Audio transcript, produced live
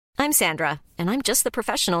I'm Sandra, and I'm just the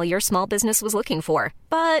professional your small business was looking for.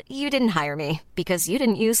 But you didn't hire me because you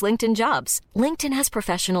didn't use LinkedIn Jobs. LinkedIn has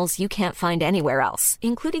professionals you can't find anywhere else,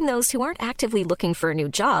 including those who aren't actively looking for a new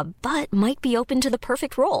job, but might be open to the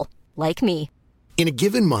perfect role, like me. In a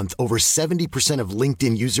given month, over 70% of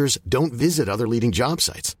LinkedIn users don't visit other leading job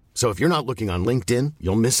sites. So if you're not looking on LinkedIn,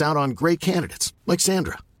 you'll miss out on great candidates like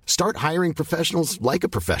Sandra. Start hiring professionals like a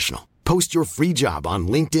professional. Post your free job on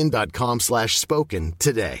linkedin.com/spoken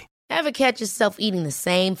today. Ever catch yourself eating the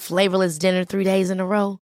same flavorless dinner 3 days in a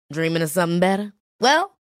row? Dreaming of something better?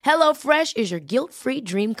 Well, HelloFresh is your guilt-free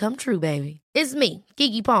dream come true, baby. It's me,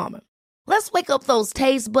 Keke Palmer. Let's wake up those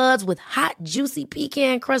taste buds with hot, juicy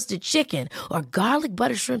pecan-crusted chicken or garlic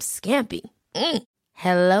butter shrimp scampi.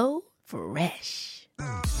 Hello Fresh.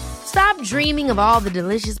 Stop dreaming of all the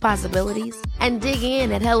delicious possibilities and dig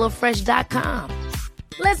in at HelloFresh.com.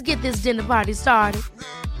 Let's get this dinner party started.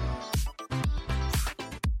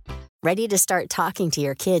 Ready to start talking to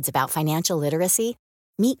your kids about financial literacy?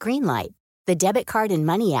 Meet Greenlight, the debit card and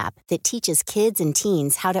money app that teaches kids and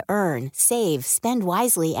teens how to earn, save, spend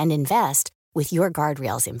wisely, and invest with your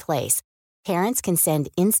guardrails in place. Parents can send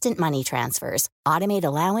instant money transfers, automate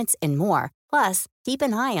allowance, and more. Plus, keep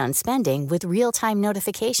an eye on spending with real-time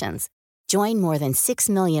notifications. Join more than 6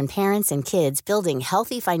 million parents and kids building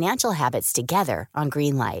healthy financial habits together on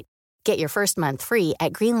Greenlight. Get your first month free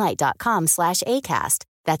at greenlight.com/ACAST.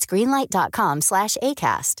 That's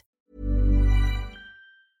greenlight.com/ACAST.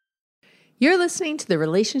 You're listening to the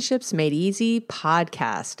Relationships Made Easy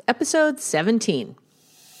podcast, episode 17.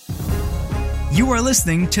 You are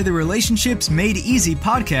listening to the Relationships Made Easy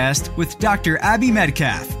podcast with Dr. Abby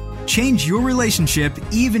Medcalf. Change your relationship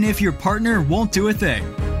even if your partner won't do a thing.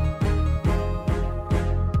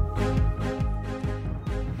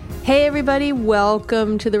 Hey everybody,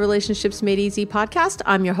 welcome to the Relationships Made Easy podcast.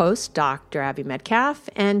 I'm your host, Dr. Abby Medcalf,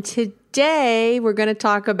 and today we're going to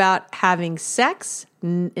talk about having sex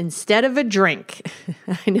instead of a drink.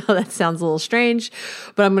 I know that sounds a little strange,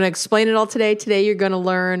 but I'm going to explain it all today. Today you're going to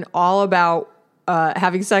learn all about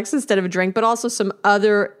having sex instead of a drink, but also some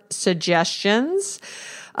other suggestions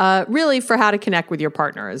really for how to connect with your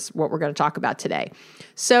partner is what we're going to talk about today.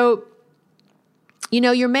 So, you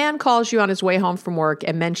know, your man calls you on his way home from work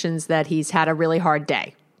and mentions that he's had a really hard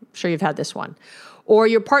day. I'm sure you've had this one. Or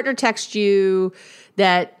your partner texts you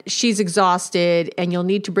that she's exhausted and you'll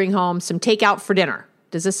need to bring home some takeout for dinner.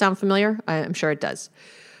 Does this sound familiar? I'm sure it does.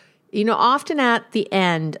 You know, often at the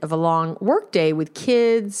end of a long workday with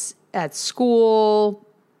kids, at school,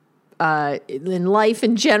 in life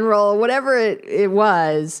in general, whatever it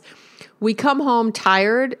was, we come home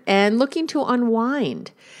tired and looking to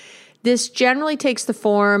unwind. This generally takes the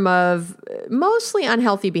form of mostly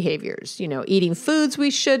unhealthy behaviors, you know, eating foods we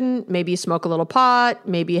shouldn't, maybe you smoke a little pot,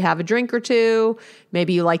 maybe you have a drink or two,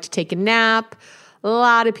 maybe you like to take a nap. A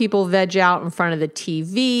lot of people veg out in front of the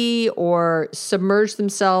TV or submerge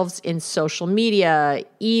themselves in social media,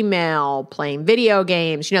 email, playing video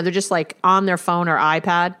games. You know, they're just like on their phone or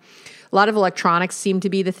iPad. A lot of electronics seem to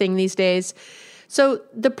be the thing these days. So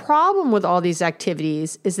the problem with all these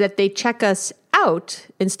activities is that they check us out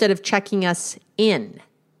instead of checking us in.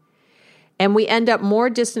 And we end up more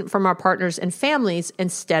distant from our partners and families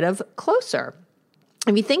instead of closer.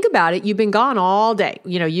 If you think about it, you've been gone all day.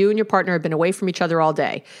 You know, you and your partner have been away from each other all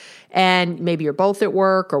day. And maybe you're both at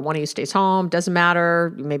work or one of you stays home, doesn't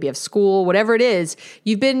matter. Maybe you have school, whatever it is.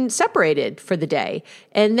 You've been separated for the day.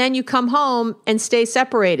 And then you come home and stay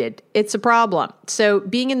separated. It's a problem. So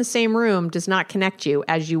being in the same room does not connect you,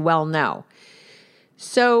 as you well know.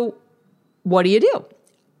 So what do?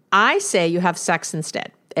 I say you have sex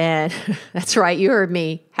instead. And that's right, you heard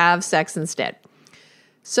me, have sex instead.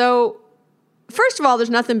 So first of all, there's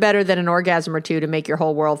nothing better than an orgasm or two to make your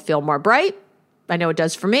whole world feel more bright. I know it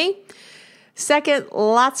does for me. Second,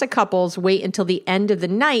 lots of couples wait until the end of the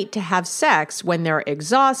night to have sex when they're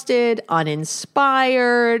exhausted,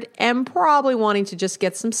 uninspired, and probably wanting to just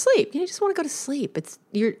get some sleep. You just want to go to sleep.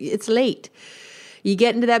 It's late. You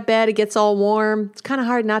get into that bed, it gets all warm. It's kind of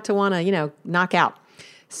hard not to want to, knock out.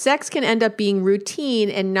 Sex can end up being routine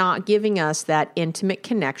and not giving us that intimate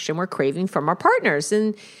connection we're craving from our partners.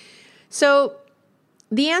 And so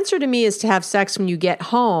the answer to me is to have sex when you get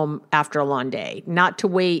home after a long day, not to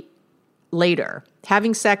wait later.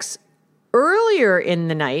 Having sex earlier in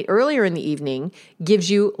the night, earlier in the evening,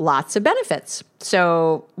 gives you lots of benefits.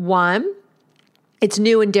 So one, it's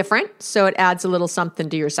new and different, so it adds a little something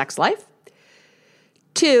to your sex life.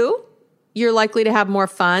 Two, you're likely to have more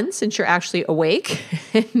fun since you're actually awake,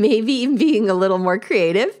 maybe even being a little more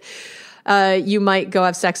creative. You might go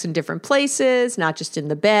have sex in different places, not just in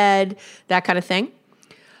the bed, that kind of thing.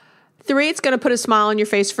 3, it's going to put a smile on your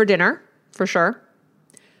face for dinner, for sure.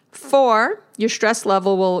 4, your stress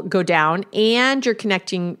level will go down and you're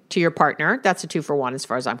connecting to your partner. That's a 2-for-1 as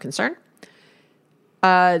far as I'm concerned.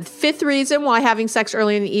 5th reason why having sex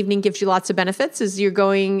early in the evening gives you lots of benefits is you're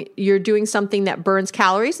doing something that burns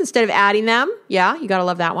calories instead of adding them. Yeah, you got to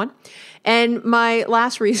love that one. And my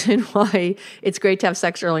last reason why it's great to have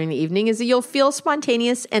sex early in the evening is that you'll feel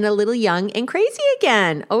spontaneous and a little young and crazy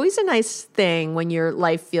again. Always a nice thing when your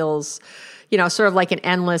life feels, sort of like an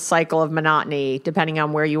endless cycle of monotony, depending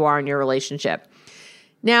on where you are in your relationship.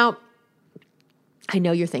 Now, I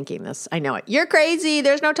know you're thinking this. I know it. You're crazy.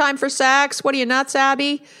 There's no time for sex. What are you, nuts,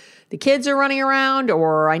 Abby? The kids are running around,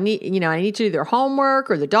 or I need to do their homework,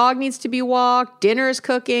 or the dog needs to be walked. Dinner is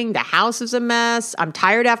cooking. The house is a mess. I'm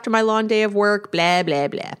tired after my long day of work. Blah, blah,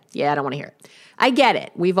 blah. Yeah, I don't want to hear it. I get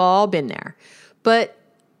it. We've all been there. But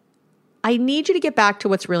I need you to get back to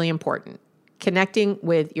what's really important. Connecting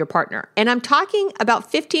with your partner. And I'm talking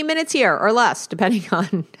about 15 minutes here or less, depending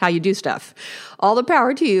on how you do stuff. All the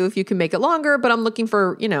power to you if you can make it longer, but I'm looking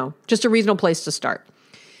for, just a reasonable place to start.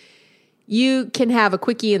 You can have a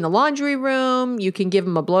quickie in the laundry room. You can give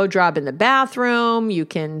them a blow job in the bathroom. You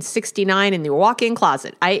can 69 in the walk-in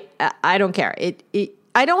closet. I don't care.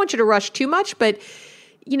 I don't want you to rush too much, but,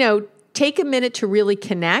 take a minute to really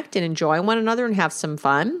connect and enjoy one another and have some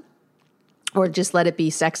fun. Or just let it be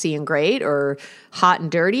sexy and great or hot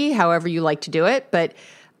and dirty, however you like to do it. But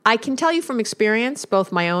I can tell you from experience,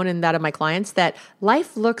 both my own and that of my clients, that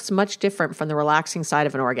life looks much different from the relaxing side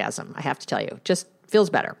of an orgasm, I have to tell you. Just feels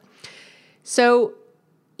better. So,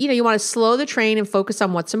 you want to slow the train and focus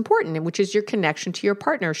on what's important, which is your connection to your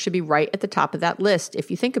partner should be right at the top of that list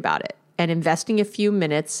if you think about it. And investing a few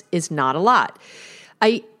minutes is not a lot.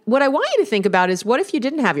 What I want you to think about is, what if you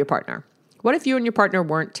didn't have your partner? What if you and your partner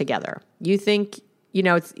weren't together? You think,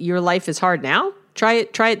 your life is hard now? Try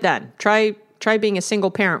it then. Try being a single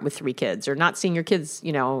parent with 3 kids, or not seeing your kids,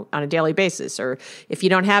 on a daily basis. Or if you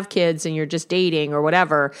don't have kids and you're just dating or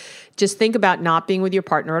whatever, just think about not being with your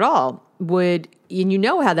partner at all. And you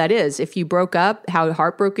know how that is. If you broke up, how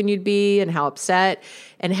heartbroken you'd be and how upset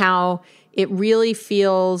and how it really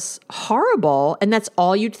feels horrible. And that's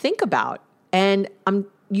all you'd think about. And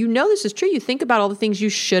this is true. You think about all the things you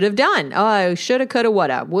should have done. Oh, I shoulda, coulda,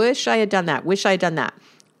 woulda. Wish I had done that. Wish I had done that.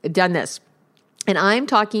 Done this. And I'm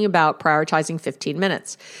talking about prioritizing 15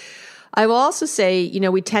 minutes. I will also say,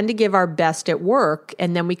 we tend to give our best at work,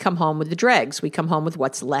 and then we come home with the dregs. We come home with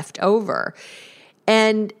what's left over.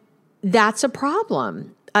 And that's a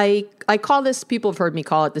problem. I call this, people have heard me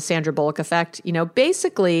call it the Sandra Bullock effect.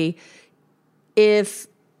 Basically, if,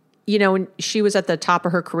 when she was at the top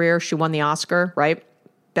of her career, she won the Oscar, right?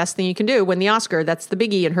 Best thing you can do, win the Oscar. That's the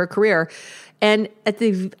biggie in her career. And at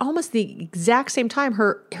almost the exact same time,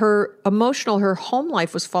 her home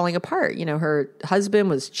life was falling apart. Her husband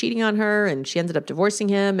was cheating on her and she ended up divorcing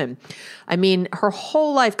him. And her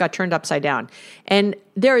whole life got turned upside down. And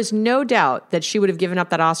there is no doubt that she would have given up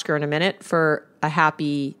that Oscar in a minute for a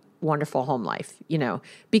happy, wonderful home life,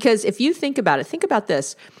 because if you think about it, think about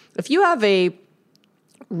this. If you have a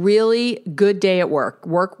really good day at work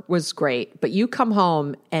was great, but you come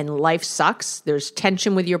home and life sucks. There's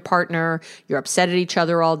tension with your partner. You're upset at each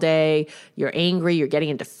other all day. You're angry. You're getting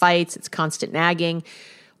into fights. It's constant nagging.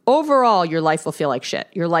 Overall, your life will feel like shit.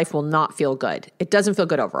 Your life will not feel good. It doesn't feel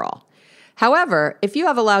good overall. However, if you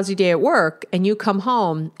have a lousy day at work and you come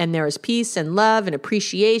home and there is peace and love and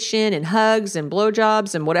appreciation and hugs and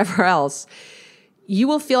blowjobs and whatever else, you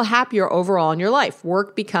will feel happier overall in your life.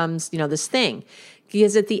 Work becomes, this thing.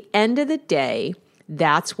 Because at the end of the day,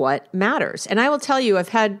 that's what matters. And I will tell you, I've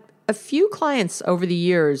had a few clients over the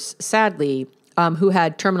years, sadly, who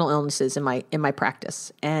had terminal illnesses in my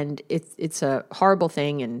practice, and it's a horrible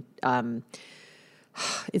thing, and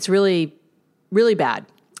it's really, really bad.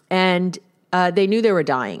 And they knew they were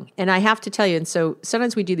dying, and I have to tell you. And so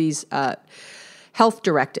sometimes we do these health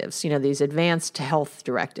directives, these advanced health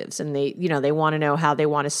directives, and they want to know how they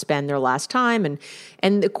want to spend their last time.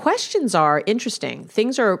 And the questions are interesting.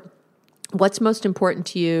 Things are, what's most important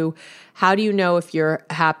to you? How do you know if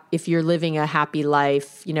you're living a happy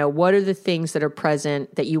life? What are the things that are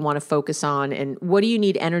present that you want to focus on? And what do you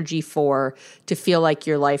need energy for to feel like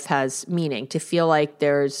your life has meaning, to feel like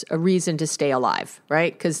there's a reason to stay alive,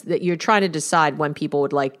 right? Because you're trying to decide when people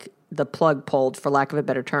would like the plug pulled, for lack of a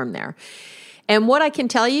better term there. And what I can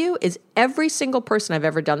tell you is every single person I've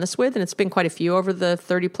ever done this with, and it's been quite a few over the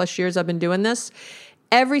 30 plus years I've been doing this,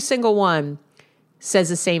 every single one says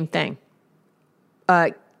the same thing.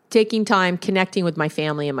 Taking time, connecting with my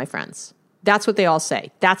family and my friends. That's what they all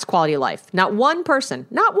say. That's quality of life. Not one person,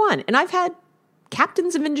 not one. And I've had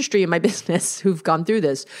captains of industry in my business who've gone through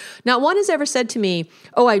this. Not one has ever said to me,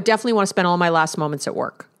 oh, I definitely want to spend all my last moments at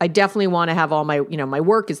work. I definitely want to have all my, my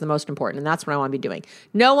work is the most important and that's what I want to be doing.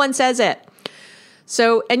 No one says it.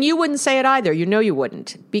 So, and you wouldn't say it either. You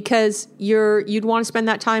wouldn't, because you'd want to spend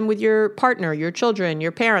that time with your partner, your children,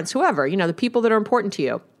 your parents, whoever, the people that are important to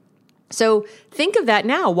you. So think of that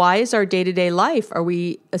now. Why is our day-to-day life, are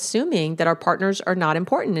we assuming that our partners are not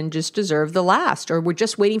important and just deserve the last, or we're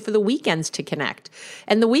just waiting for the weekends to connect?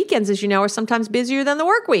 And the weekends, as you know, are sometimes busier than the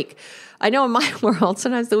work week. I know in my world,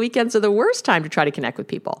 sometimes the weekends are the worst time to try to connect with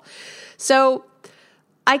people. So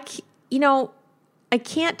I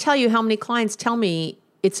can't tell you how many clients tell me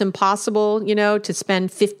it's impossible, to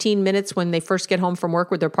spend 15 minutes when they first get home from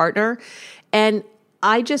work with their partner. And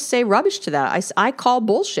I just say rubbish to that. I call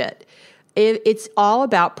bullshit. It's all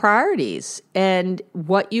about priorities and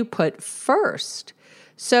what you put first.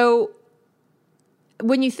 So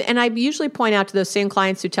when you and I usually point out to those same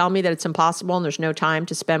clients who tell me that it's impossible and there's no time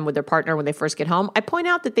to spend with their partner when they first get home, I point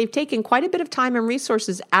out that they've taken quite a bit of time and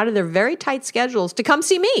resources out of their very tight schedules to come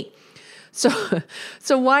see me.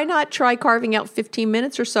 So why not try carving out 15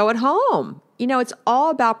 minutes or so at home? It's all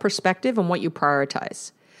about perspective and what you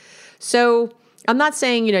prioritize. So I'm not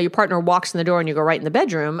saying, your partner walks in the door and you go right in the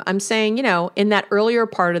bedroom. I'm saying, in that earlier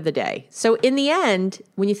part of the day. So in the end,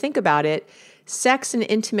 when you think about it, sex and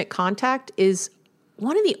intimate contact is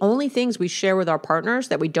one of the only things we share with our partners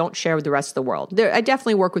that we don't share with the rest of the world. I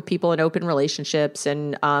definitely work with people in open relationships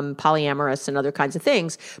and polyamorous and other kinds of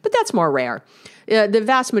things, but that's more rare. The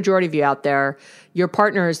vast majority of you out there, your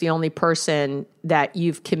partner is the only person that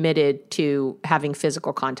you've committed to having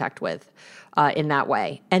physical contact with in that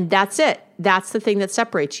way. And that's it. That's the thing that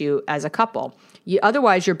separates you as a couple.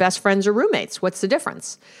 Otherwise, you're best friends or roommates. What's the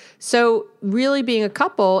difference? So really being a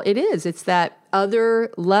couple, it's that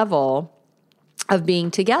other level of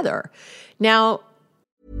being together. Now,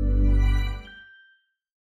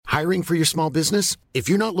 Hiring for your small business? If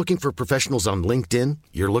you're not looking for professionals on LinkedIn,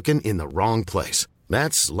 you're looking in the wrong place.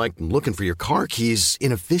 That's like looking for your car keys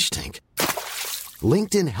in a fish tank.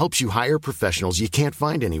 LinkedIn helps you hire professionals you can't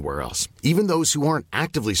find anywhere else, even those who aren't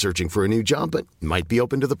actively searching for a new job but might be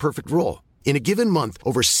open to the perfect role. In a given month,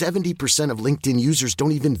 over 70% of LinkedIn users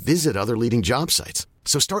don't even visit other leading job sites.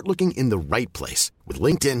 So start looking in the right place. With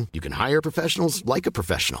LinkedIn, you can hire professionals like a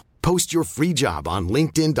professional. Post your free job on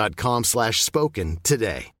linkedin.com/spoken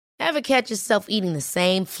today. Ever catch yourself eating the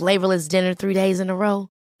same flavorless dinner 3 days in a row?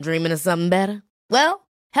 Dreaming of something better? Well,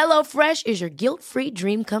 HelloFresh is your guilt-free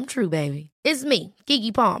dream come true, baby. It's me,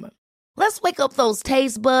 Keke Palmer. Let's wake up those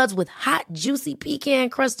taste buds with hot, juicy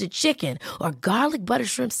pecan-crusted chicken or garlic butter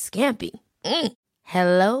shrimp scampi.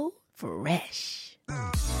 Hello Fresh.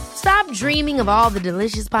 Stop dreaming of all the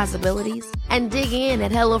delicious possibilities and dig in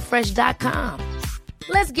at HelloFresh.com.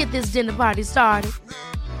 Let's get this dinner party started.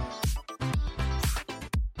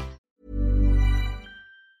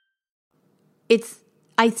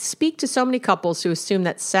 I speak to so many couples who assume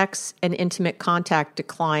that sex and intimate contact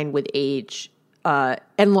decline with age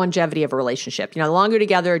and longevity of a relationship. The longer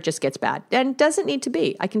together, it just gets bad. And it doesn't need to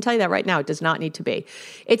be. I can tell you that right now. It does not need to be.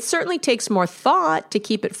 It certainly takes more thought to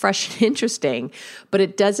keep it fresh and interesting, but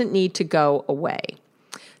it doesn't need to go away.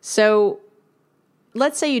 So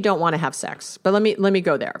let's say you don't want to have sex, but let me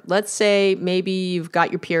go there. Let's say maybe you've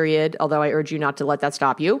got your period, although I urge you not to let that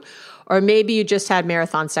stop you. Or maybe you just had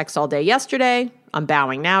marathon sex all day yesterday. I'm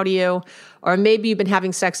bowing now to you. Or maybe you've been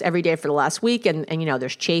having sex every day for the last week and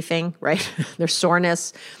there's chafing, right? There's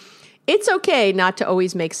soreness. It's okay not to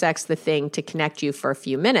always make sex the thing to connect you for a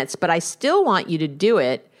few minutes, but I still want you to do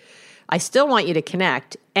it. I still want you to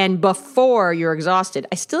connect. And before you're exhausted,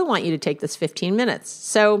 I still want you to take this 15 minutes.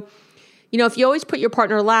 So, if you always put your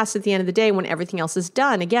partner last at the end of the day when everything else is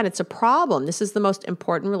done, again, it's a problem. This is the most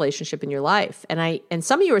important relationship in your life. And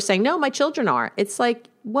some of you are saying, no, my children are. It's like,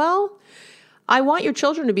 well, I want your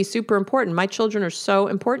children to be super important. My children are so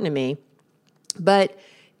important to me. But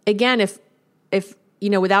again, if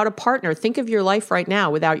without a partner, think of your life right now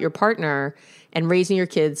without your partner and raising your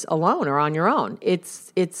kids alone or on your own.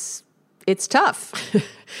 It's tough.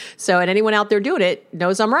 So, and anyone out there doing it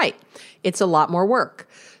knows I'm right. It's a lot more work.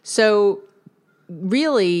 So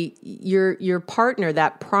really your partner,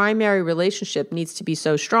 that primary relationship needs to be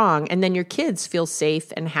so strong. And then your kids feel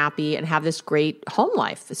safe and happy and have this great home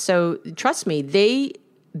life. So trust me, they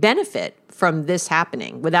benefit from this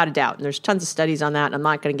happening without a doubt. And there's tons of studies on that. And I'm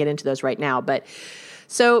not going to get into those right now. But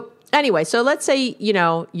so anyway, so let's say, you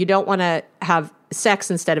don't want to have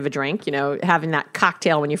sex instead of a drink, having that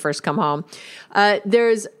cocktail when you first come home.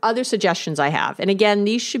 There's other suggestions I have. And again,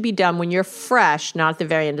 these should be done when you're fresh, not at the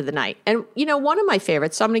very end of the night. And, one of my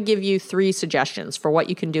favorites, so I'm going to give you 3 suggestions for what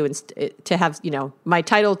you can do to have, my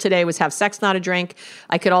title today was Have Sex, Not a Drink.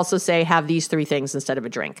 I could also say have these 3 things instead of a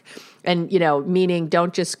drink. And, meaning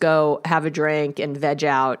don't just go have a drink and veg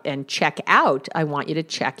out and check out. I want you to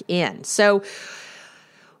check in. So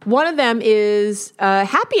one of them is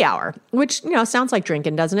happy hour, which, sounds like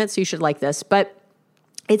drinking, doesn't it? So you should like this, but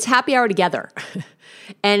it's happy hour together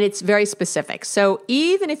and it's very specific. So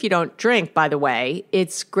even if you don't drink, by the way,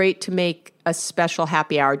 it's great to make a special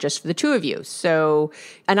happy hour just for the 2 of you. So,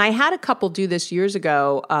 and I had a couple do this years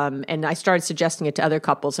ago, and I started suggesting it to other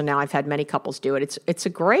couples, and now I've had many couples do it. It's a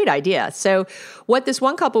great idea. So what this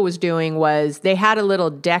one couple was doing was they had a little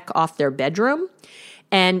deck off their bedroom.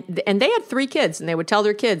 And they had 3 kids, and they would tell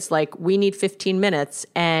their kids, like, we need 15 minutes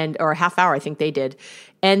or a half hour, I think they did.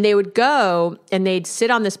 And they would go and they'd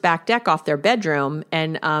sit on this back deck off their bedroom.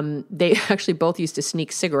 And they actually both used to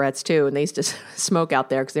sneak cigarettes too. And they used to smoke out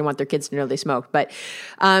there because they want their kids to know they smoked. But,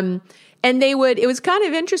 and it was kind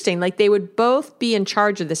of interesting. Like they would both be in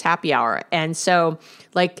charge of this happy hour. And so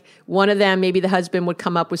like one of them, maybe the husband would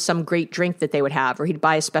come up with some great drink that they would have, or he'd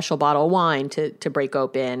buy a special bottle of wine to break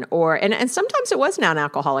open, and sometimes it was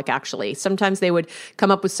non-alcoholic actually. Sometimes they would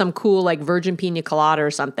come up with some cool like virgin pina colada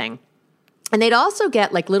or something. And they'd also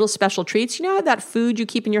get like little special treats. That food you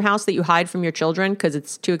keep in your house that you hide from your children because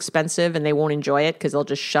it's too expensive and they won't enjoy it because they'll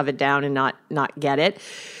just shove it down and not get it.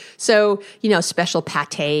 So, special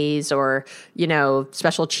pâtés or,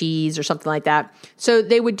 special cheese or something like that. So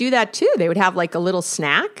they would do that too. They would have like a little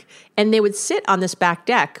snack and they would sit on this back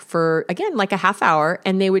deck for, again, like a half hour.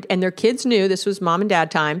 And and their kids knew this was mom and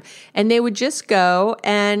dad time. And they would just go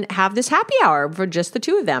and have this happy hour for just the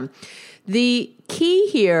 2 of them. The key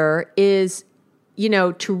here is,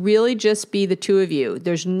 to really just be the 2 of you.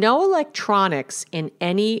 There's no electronics in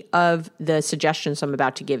any of the suggestions I'm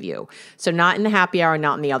about to give you. So not in the happy hour,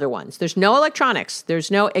 not in the other ones. There's no electronics.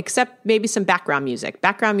 Except maybe some background music.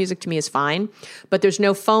 Background music to me is fine, but there's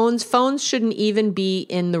no phones. Phones shouldn't even be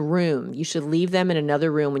in the room. You should leave them in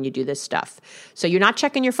another room when you do this stuff. So you're not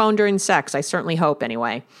checking your phone during sex. I certainly hope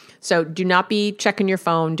anyway. So do not be checking your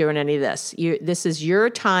phone during any of this. This is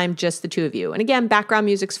your time, just the 2 of you. And again, background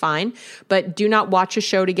music's fine, but do not watch a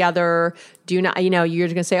show together. Do not, you're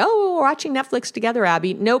going to say, oh, we're watching Netflix together,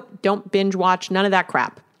 Abby. Nope, don't binge watch, none of that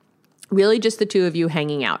crap. Really just the 2 of you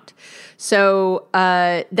hanging out. So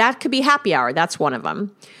that could be happy hour. That's one of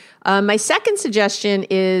them. My second suggestion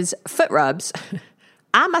is foot rubs.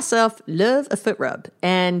 I myself love a foot rub,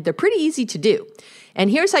 and they're pretty easy to do.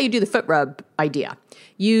 And here's how you do the foot rub idea.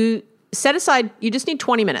 You set aside, you just need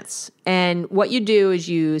 20 minutes. And what you do is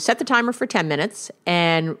you set the timer for 10 minutes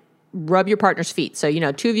and rub your partner's feet. So,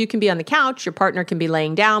 2 of you can be on the couch, your partner can be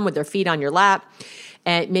laying down with their feet on your lap,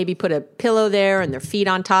 and maybe put a pillow there and their feet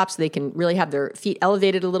on top so they can really have their feet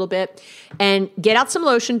elevated a little bit. And get out some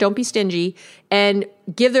lotion, don't be stingy, and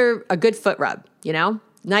give her a good foot rub,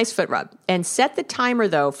 Nice foot rub. And set the timer,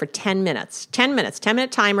 though, for 10 minutes.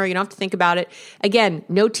 10-minute timer. You don't have to think about it. Again,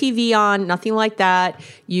 no TV on, nothing like that.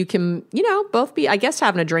 You can, both be, I guess,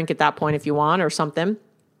 having a drink at that point if you want or something,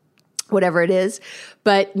 whatever it is.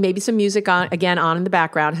 But maybe some music on in the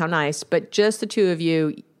background. How nice. But just the 2 of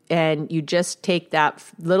you, and you just take that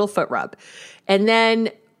little foot rub. And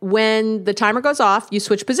then when the timer goes off, you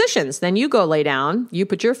switch positions. Then you go lay down, you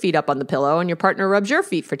put your feet up on the pillow, and your partner rubs your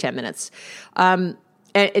feet for 10 minutes.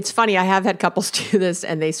 It's funny, I have had couples do this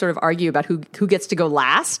and they sort of argue about who gets to go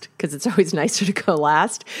last because it's always nicer to go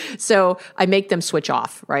last. So I make them switch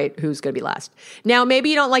off, right? Who's going to be last. Now, maybe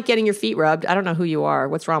you don't like getting your feet rubbed. I don't know who you are.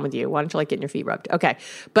 What's wrong with you? Why don't you like getting your feet rubbed? Okay.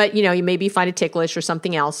 But, you maybe find it ticklish or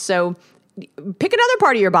something else. So pick another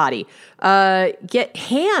part of your body. Get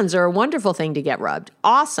hands are a wonderful thing to get rubbed.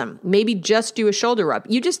 Awesome. Maybe just do a shoulder rub.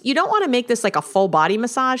 You don't want to make this like a full body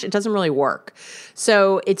massage. It doesn't really work.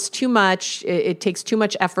 So it's too much. It takes too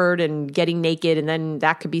much effort and getting naked, and then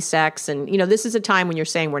that could be sex. And, this is a time when you're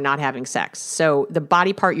saying we're not having sex. So the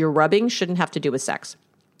body part you're rubbing shouldn't have to do with sex.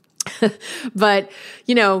 But,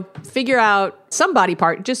 figure out some body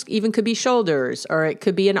part, just even could be shoulders or it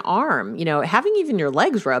could be an arm. Having even your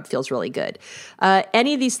legs rub feels really good.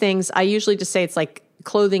 Any of these things, I usually just say it's like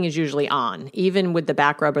clothing is usually on, even with the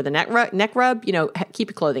back rub or the neck rub, keep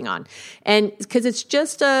your clothing on. And because it's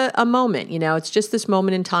just a moment, it's just this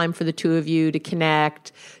moment in time for the 2 of you to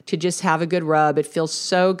connect, to just have a good rub. It feels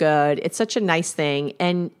so good. It's such a nice thing.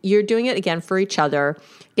 And you're doing it again for each other.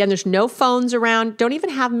 Again, there's no phones around. Don't even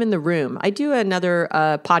have them in the room. I do another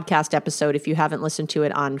podcast episode, if you haven't listened to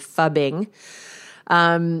it, on phubbing.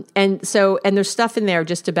 And there's stuff in there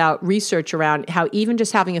just about research around how even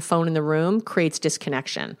just having a phone in the room creates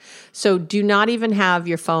disconnection. So do not even have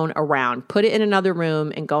your phone around. Put it in another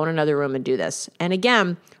room and go in another room and do this. And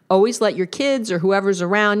again, always let your kids or whoever's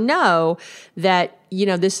around know that,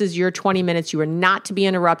 this is your 20 minutes. You are not to be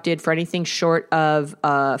interrupted for anything short of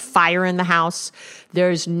fire in the house.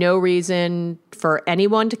 There's no reason for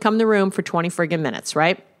anyone to come in the room for 20 friggin' minutes,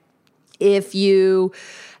 right? If you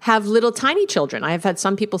have little tiny children, I have had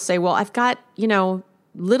some people say, well, I've got,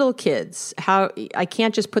 little kids. How I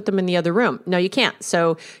can't just put them in the other room. No, you can't.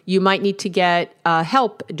 So you might need to get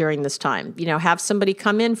help during this time. Have somebody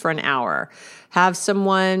come in for an hour. Have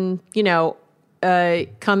someone,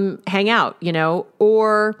 come hang out,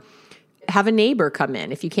 or have a neighbor come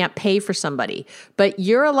in if you can't pay for somebody. But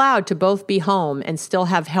you're allowed to both be home and still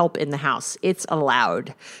have help in the house. It's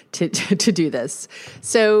allowed to do this.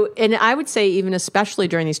 So, and I would say even especially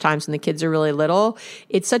during these times when the kids are really little,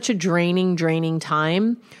 it's such a draining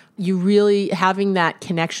time. You really having that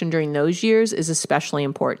connection during those years is especially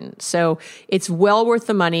important. So it's well worth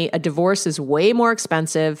the money. A divorce is way more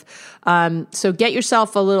expensive. So get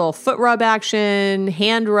yourself a little foot rub action,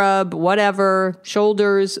 hand rub, whatever,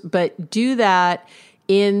 shoulders, but do that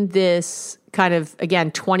in this kind of,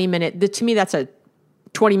 again, 20-minute, to me, that's a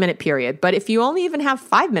 20-minute period. But if you only even have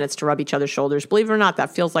 5 minutes to rub each other's shoulders, believe it or not,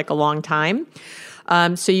 that feels like a long time.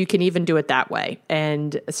 So you can even do it that way.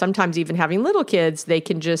 And sometimes even having little kids, they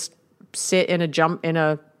can just sit in one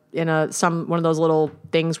of those little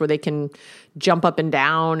things where they can jump up and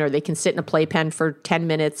down, or they can sit in a playpen for 10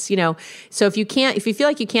 minutes, So if you feel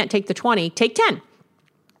like you can't take the 20, take 10.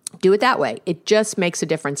 Do it that way. It just makes a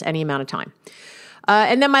difference any amount of time.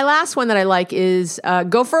 And then my last one that I like is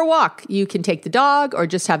go for a walk. You can take the dog or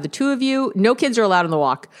just have the two of you. No kids are allowed on the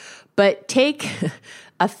walk, but take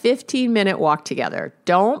a 15-minute walk together.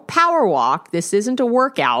 Don't power walk. This isn't a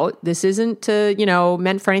workout. This isn't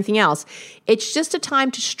meant for anything else. It's just a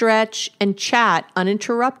time to stretch and chat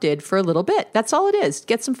uninterrupted for a little bit. That's all it is.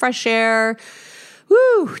 Get some fresh air.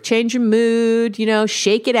 Woo, change your mood,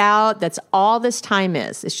 shake it out. That's all this time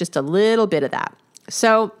is. It's just a little bit of that.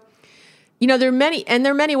 So, there are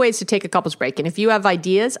many ways to take a couples break. And if you have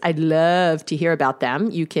ideas, I'd love to hear about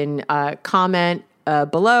them. You can comment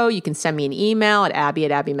below. You can send me an email at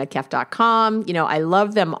abby@abbymedcalf.com. I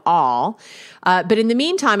love them all. But in the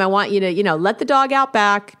meantime, I want you to, let the dog out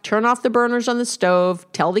back, turn off the burners on the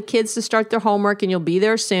stove, tell the kids to start their homework, and you'll be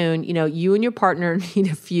there soon. You and your partner need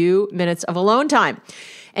a few minutes of alone time.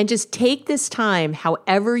 And just take this time,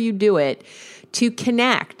 however you do it, to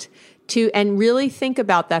connect and really think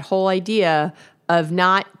about that whole idea of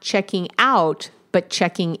not checking out, but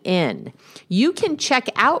checking in. You can check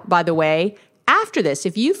out, by the way, after this.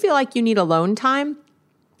 If you feel like you need alone time,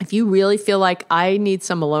 if you really feel like I need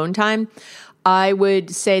some alone time, I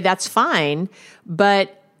would say that's fine.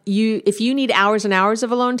 But if you need hours and hours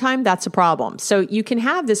of alone time, that's a problem. So you can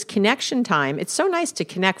have this connection time. It's so nice to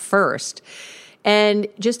connect first and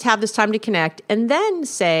just have this time to connect, and then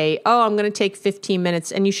say, oh, I'm going to take 15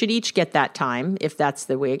 minutes, and you should each get that time if that's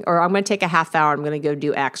the week, or I'm going to take a half hour, I'm going to go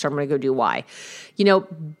do X, or I'm going to go do Y.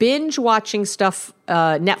 Binge watching stuff,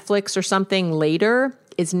 Netflix or something later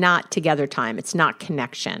is not together time. It's not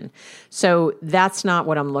connection. So that's not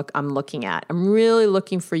what I'm looking at. I'm really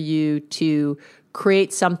looking for you to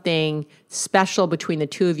create something special between the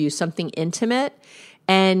two of you, something intimate,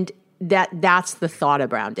 and that's the thought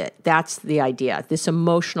around it. That's the idea, this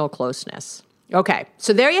emotional closeness. Okay,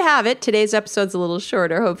 so there you have it. Today's episode's a little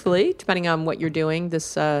shorter, hopefully, depending on what you're doing.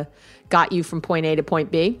 This got you from point A to point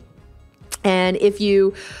B. And if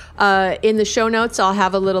you, in the show notes, I'll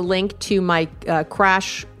have a little link to my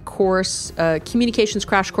crash course, communications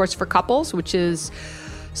crash course for couples, which is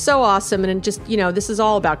so awesome. And just, this is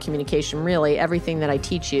all about communication, really, everything that I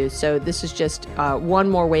teach you. So this is just one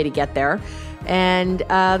more way to get there. And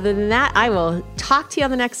other than that, I will talk to you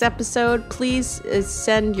on the next episode. Please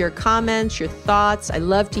send your comments, your thoughts. I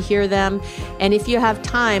love to hear them. And if you have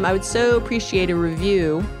time, I would so appreciate a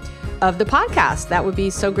review of the podcast. That would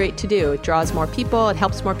be so great to do. It draws more people. It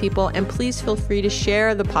helps more people. And please feel free to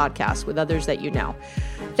share the podcast with others that you know.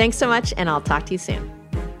 Thanks so much, and I'll talk to you soon.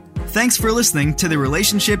 Thanks for listening to the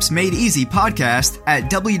Relationships Made Easy podcast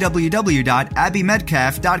at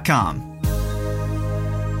www.abbymedcalf.com.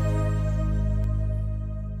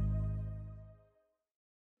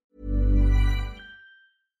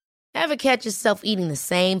 Ever catch yourself eating the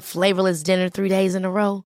same flavorless dinner 3 days in a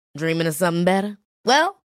row? Dreaming of something better?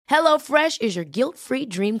 Well, HelloFresh is your guilt-free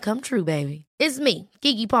dream come true, baby. It's me,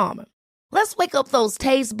 Keke Palmer. Let's wake up those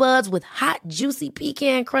taste buds with hot, juicy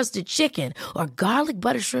pecan-crusted chicken or garlic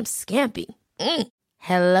butter shrimp scampi.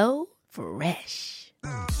 Hello Fresh.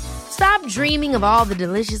 Stop dreaming of all the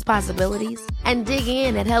delicious possibilities and dig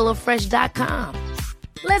in at HelloFresh.com.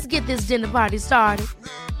 Let's get this dinner party started.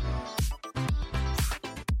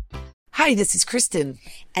 Hi, this is Kristen.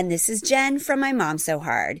 And this is Jen from My Mom So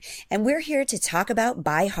Hard. And we're here to talk about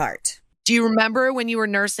By Heart. Do you remember when you were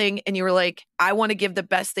nursing and you were like, I want to give the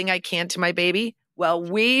best thing I can to my baby? Well,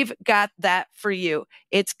 we've got that for you.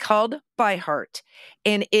 It's called By Heart,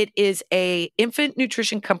 and it is an infant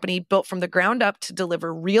nutrition company built from the ground up to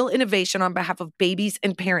deliver real innovation on behalf of babies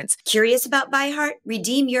and parents. Curious about By Heart?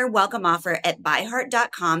 Redeem your welcome offer at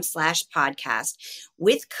byheart.com/podcast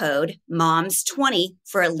with code MOMS20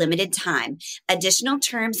 for a limited time. Additional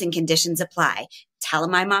terms and conditions apply. Tell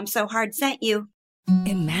them My Mom So Hard sent you.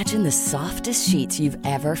 Imagine the softest sheets you've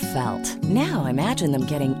ever felt. Now imagine them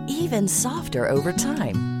getting even softer over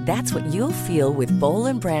time. That's what you'll feel with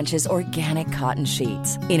Boll & Branch's organic cotton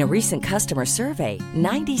sheets. In a recent customer survey,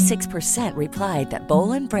 96% replied that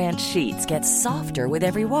Boll & Branch sheets get softer with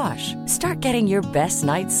every wash. Start getting your best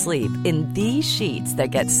night's sleep in these sheets that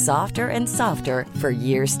get softer and softer for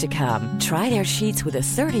years to come. Try their sheets with a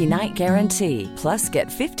 30-night guarantee. Plus, get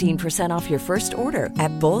 15% off your first order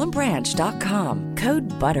at bollandbranch.com.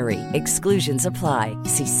 Code BUTTERY. Exclusions apply.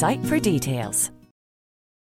 See site for details.